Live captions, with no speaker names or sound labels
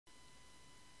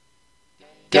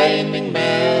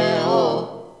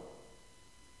GamingMill.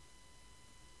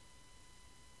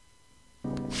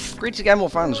 Greetings again, more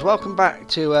fans. Welcome back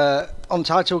to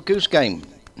Untitled Goose Game,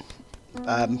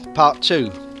 Part 2.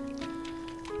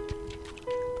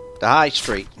 The High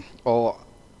Street, or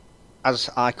as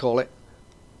I call it,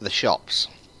 the shops.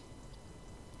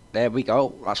 There we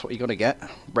go. That's what you're gonna get.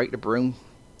 Break the broom.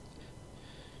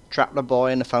 Trap the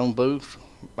boy in the phone booth.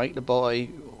 Make the boy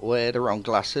wear the wrong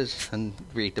glasses and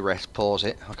read the rest. Pause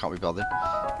it. I can't be bothered.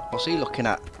 What's he looking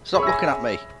at? Stop looking at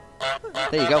me.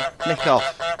 There you go. Nick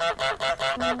off.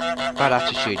 Bad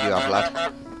attitude you have,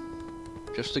 lad.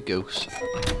 Just a goose.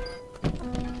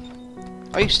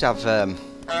 I used to have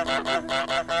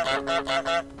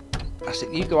I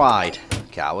said, you go hide,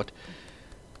 coward.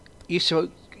 I used to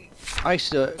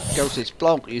go to this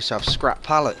blog that used to have scrap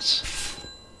pallets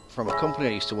from a company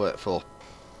I used to work for,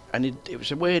 and it was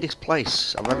the weirdest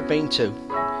place I've ever been to.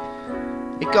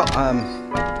 It got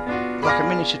like a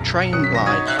miniature train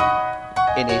line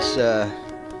in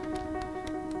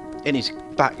his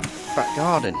back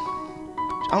garden.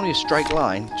 It's only a straight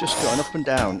line, just going up and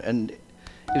down, and he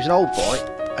was an old boy,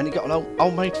 and he got an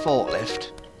homemade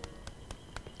forklift,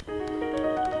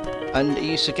 and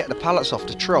he used to get the pallets off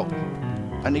the truck,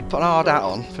 and he'd put an hard hat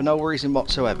on for no reason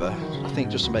whatsoever. I think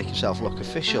just to make himself look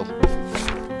official.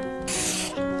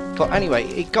 But anyway,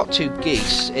 he got two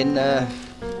geese in like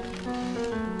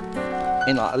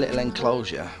a little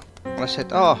enclosure, and I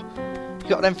said, "Oh, you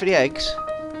got them for the eggs?"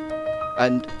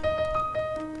 And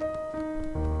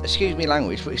excuse me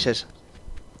language, but he says,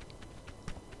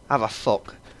 "Have a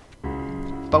fuck.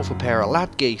 Both a pair of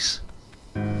lad geese."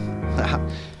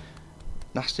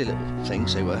 Nasty little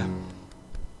things they were.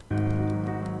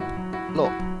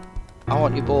 Look, I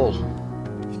want your ball.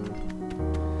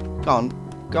 Go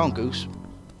on, goose.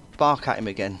 Bark at him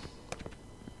again.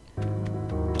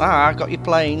 Ah, I got your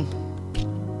plane.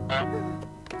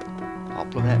 Oh,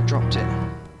 bloody heck, dropped it.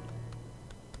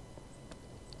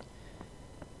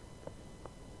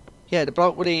 Yeah, the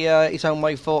bloke with his own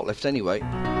made forklift anyway.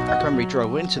 I can remember he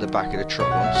drove into the back of the truck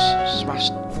once,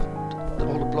 smashed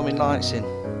all the blooming lights in.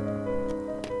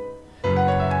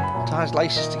 Ties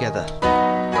laces together.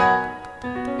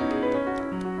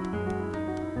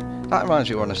 That reminds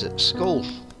me of when I was at school.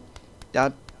 They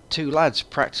had two lads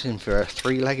practicing for a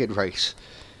three-legged race,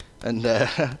 and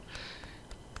that's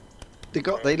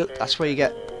where you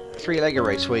get three-legged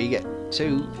race, where you get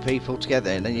two people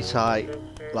together and then you tie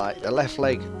like the left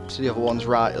leg to the other one's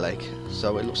right leg,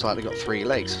 so it looks like they've got three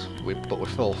legs, but with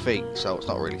 4 feet, so it's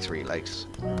not really 3 legs.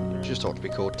 It just ought to be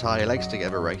called tie your legs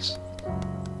together race.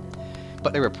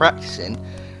 But they were practicing,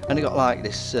 and they got like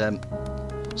this,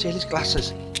 see these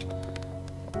glasses?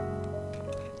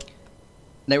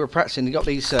 They were practicing, they got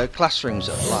these classrooms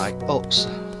that are like huts,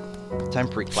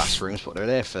 temporary classrooms, but they're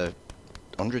there for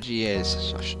hundreds of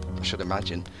years, I should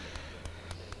imagine.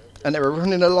 And they were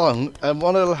running along, and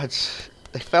one of the lads,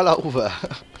 they fell over,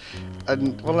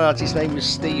 and one of the lads, his name was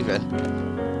Stephen,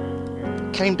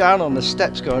 came down on the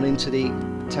steps going into the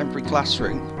temporary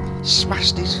classroom,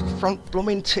 smashed his front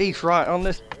blooming teeth right on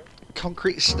the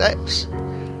concrete steps,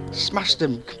 smashed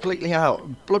them completely out,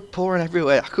 blood pouring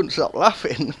everywhere. I couldn't stop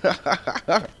laughing.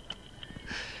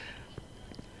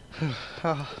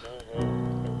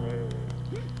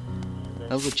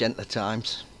 Those were gentler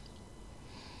times.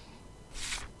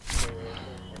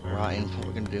 Right, what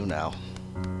we're going to do now.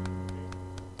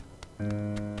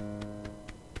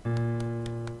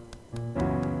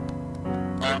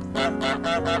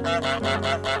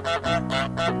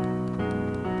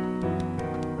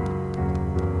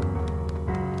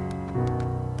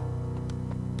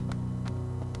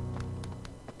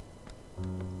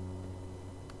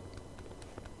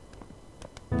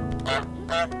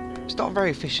 It's not a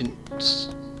very efficient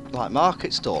like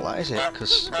market stall, that is it?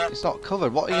 Because it's not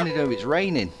covered. What are you going to do if it's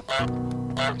raining?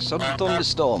 Sudden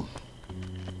thunderstorm.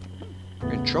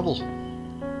 You're in trouble.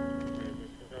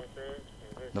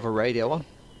 Another radio on.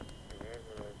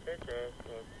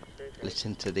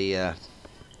 Listen to the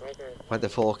weather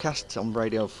forecast on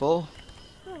Radio 4.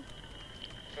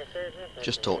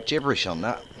 Just talk gibberish on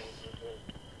that.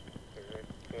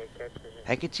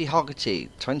 Heggity Hoggity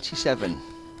 27.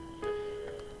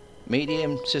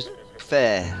 Medium to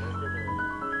fair.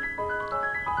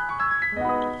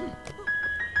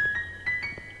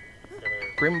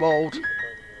 Grimwald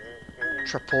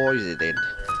Trapoisidid.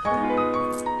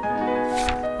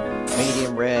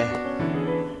 Medium rare.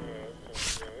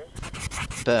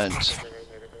 Burnt.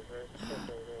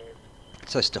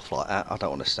 So stuff like that, I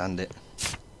don't understand it.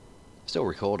 Still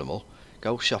record them all.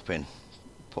 Go shopping.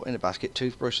 Put in a basket,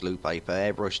 toothbrush, loo paper,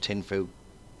 airbrush, tin food,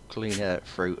 cleaner,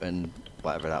 fruit and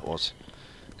whatever that was.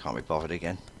 Can't be bothered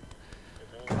again.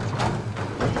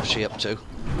 What's she up to?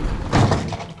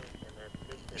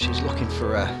 She's looking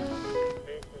for a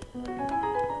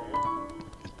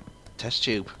test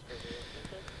tube.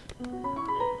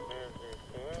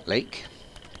 Leak.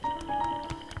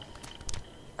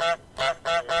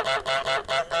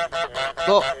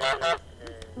 Look!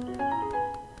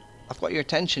 I've got your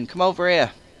attention. Come over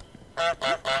here.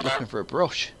 Looking for a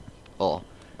brush. Or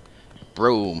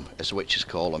broom, as the witches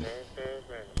call them.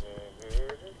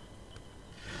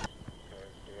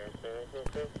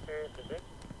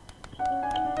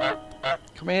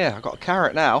 Come here, I've got a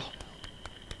carrot now.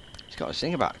 He's got to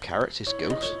sing about carrots, this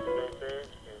goose.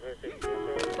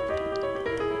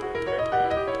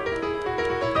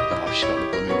 Oh, she's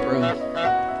got the blooming broom.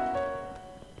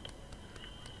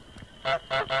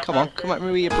 Come on, come at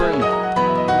me with your broom.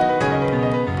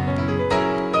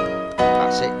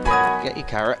 That's it. Get your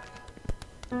carrot.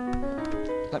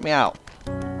 Let me out.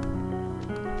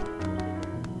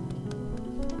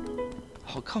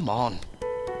 Oh, come on.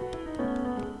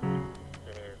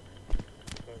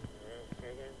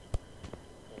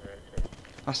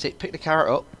 That's it. Pick the carrot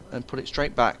up and put it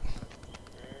straight back.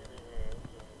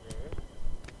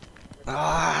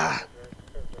 Ah!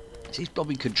 It's these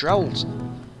bloody controls.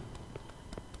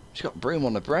 She's got a broom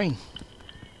on the brain.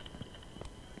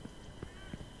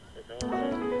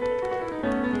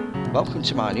 Welcome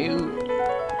to my new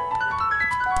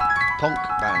punk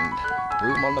band,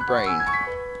 Broom on the Brain.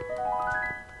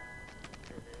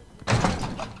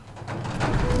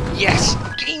 Yes!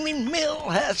 GamingMill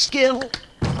has skill!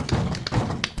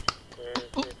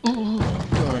 Ooh,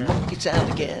 gonna monkey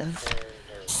town again.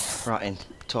 Right in,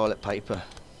 toilet paper.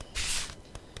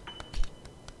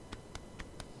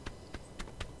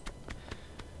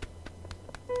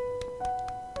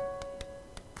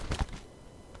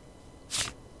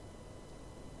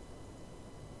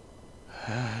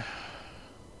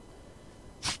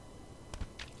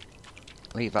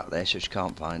 Leave that there so she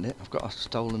can't find it. I've got a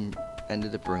stolen end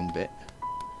of the broom bit.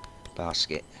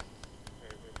 Basket.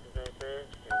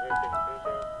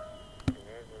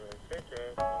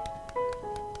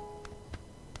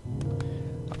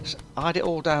 Hide it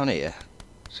all down here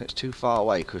so it's too far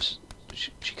away, because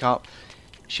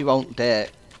she won't dare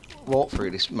walk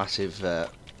through this massive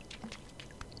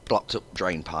blocked up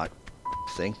drain pipe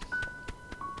thing.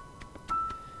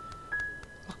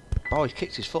 Oh, he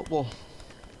kicked his football.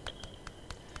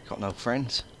 Got no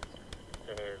friends.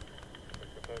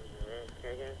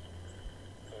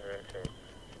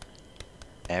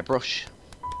 Airbrush.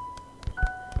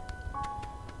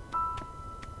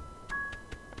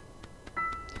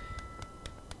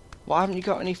 Why haven't you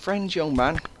got any friends, young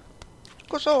man?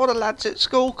 Because all the lads at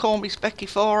school call me Specky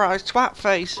Four Eyes Twat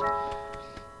Face.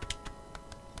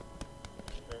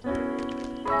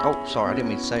 Oh, sorry, I didn't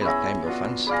mean to say that, GamingMill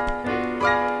fans.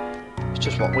 It's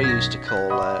just what we used to call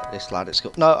this lad at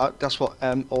school. No, that's what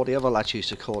all the other lads used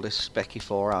to call this Specky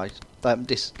Four Eyes.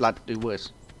 This lad who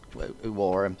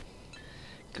wore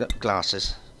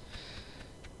glasses.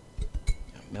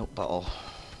 Milk bottle.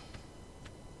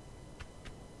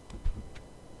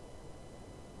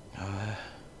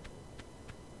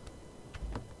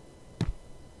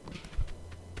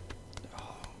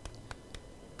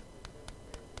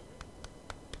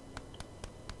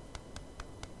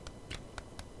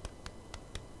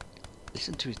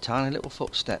 Listen to his tiny little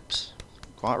footsteps.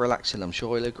 Quite relaxing, I'm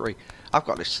sure he'll agree. I've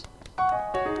got this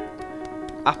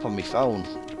app on my phone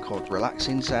called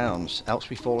Relaxing Sounds.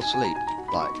 Helps me fall asleep.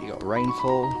 Like, you got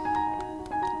rainfall.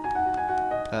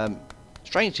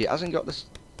 Strangely, it hasn't got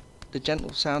the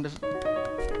gentle sound of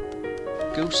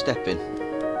goose stepping.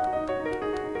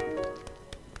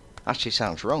 Actually,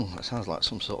 sounds wrong. That sounds like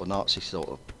some sort of Nazi sort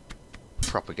of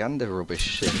propaganda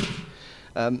rubbish.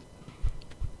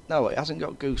 No, it hasn't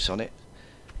got goose on it.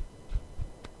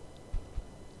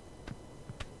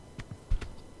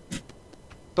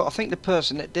 But I think the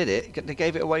person that did it, they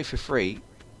gave it away for free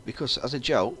because, as a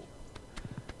joke,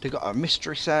 they got a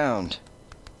mystery sound,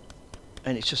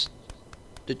 and it's just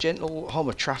the gentle hum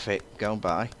of traffic going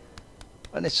by,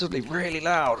 and it's suddenly really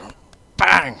loud.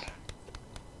 Bang!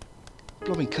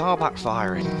 Blooming car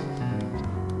backfiring.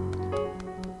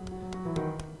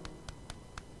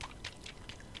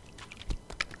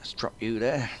 Let's drop you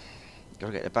there.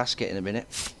 Gotta get the basket in a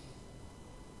minute.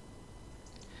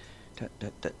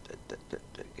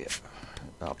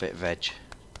 Got a bit of veg.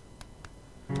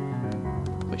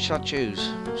 Which should I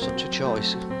choose? Such a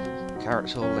choice.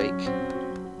 Carrots or leek.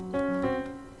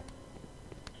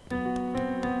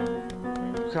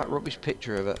 Look at that rubbish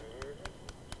picture of a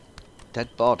dead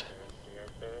bod.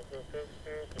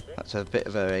 That's a bit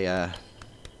of a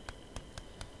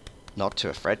nod to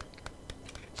a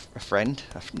a friend,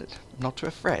 not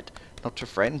a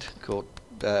friend called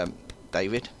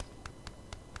David.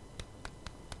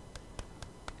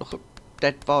 Look at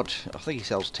Dead Bod. I think he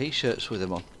sells t-shirts with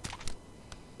him on.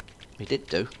 He did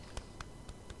do.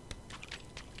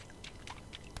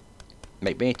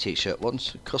 Make me a t-shirt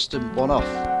once, custom one off.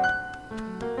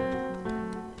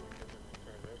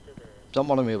 It's on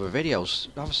one of my other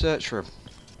videos. Have a search for him.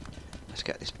 Let's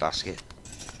get this basket.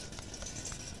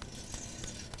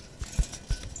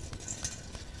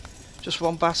 Just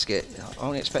one basket. I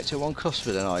only expected one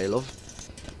customer tonight, love.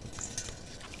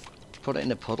 Put it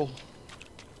in a puddle.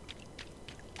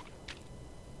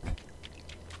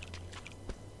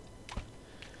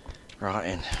 Right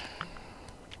in.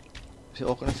 Is it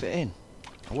all going to fit in?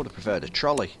 I would have preferred a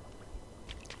trolley.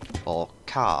 Or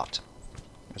cart,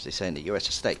 as they say in the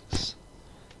US States.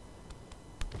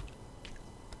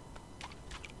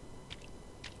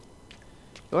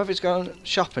 Whoever's going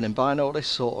shopping and buying all this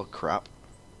sort of crap,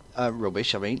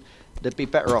 rubbish, I mean, they'd be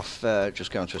better off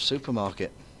just going to a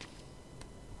supermarket.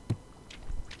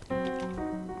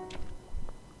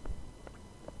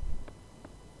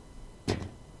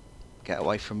 Get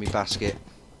away from me basket.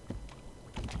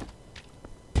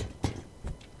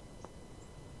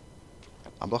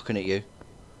 I'm looking at you.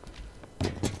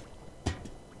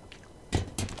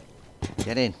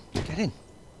 Get in. Get in.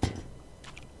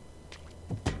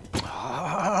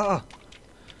 Ah,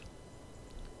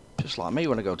 just like me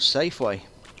when I go to Safeway.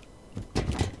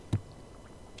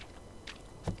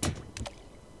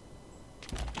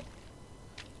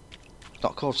 It's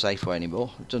not called Safeway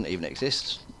anymore. It doesn't even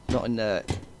exist. Not in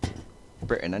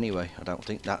Britain anyway. I don't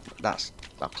think that's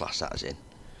I'll class that as in.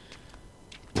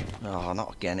 Oh,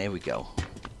 not again. Here we go.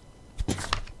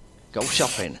 Go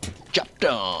shopping. Job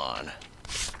done.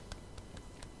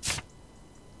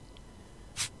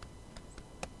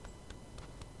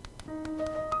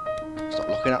 Stop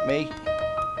looking at me.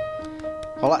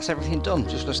 Well, that's everything done.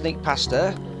 Just gonna sneak past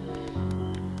her.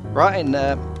 Right, and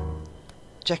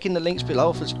check in the links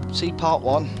below for see part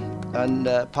 1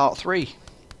 and part 3.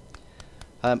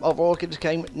 Overall, give this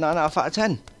game 9.5 out of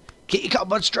 10. Keep your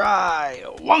cupboards dry.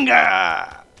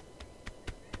 WONGA!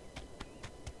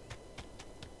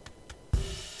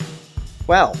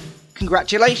 Well,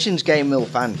 congratulations, GamingMill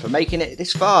fan, for making it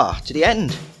this far to the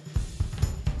end.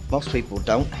 Most people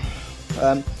don't.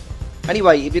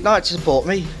 Anyway, if you'd like to support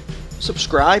me,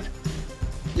 subscribe,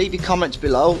 leave your comments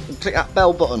below, and click that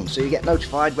bell button so you get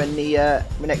notified when the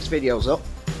my next video's up.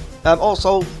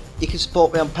 Also, you can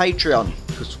support me on Patreon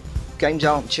because games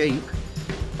aren't cheap,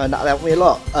 and that'll help me a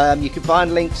lot. You can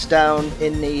find links down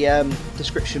in the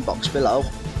description box below.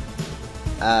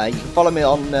 You can follow me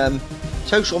on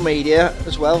social media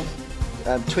as well,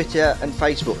 Twitter and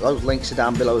Facebook. Those links are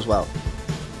down below as well.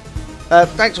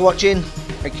 Thanks for watching,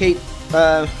 and keep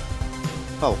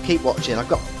watching. I've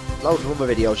got loads of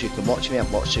other videos you can watch. Me, I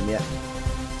haven't watched them yet.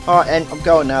 Alright then, I'm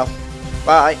going now.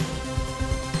 Bye.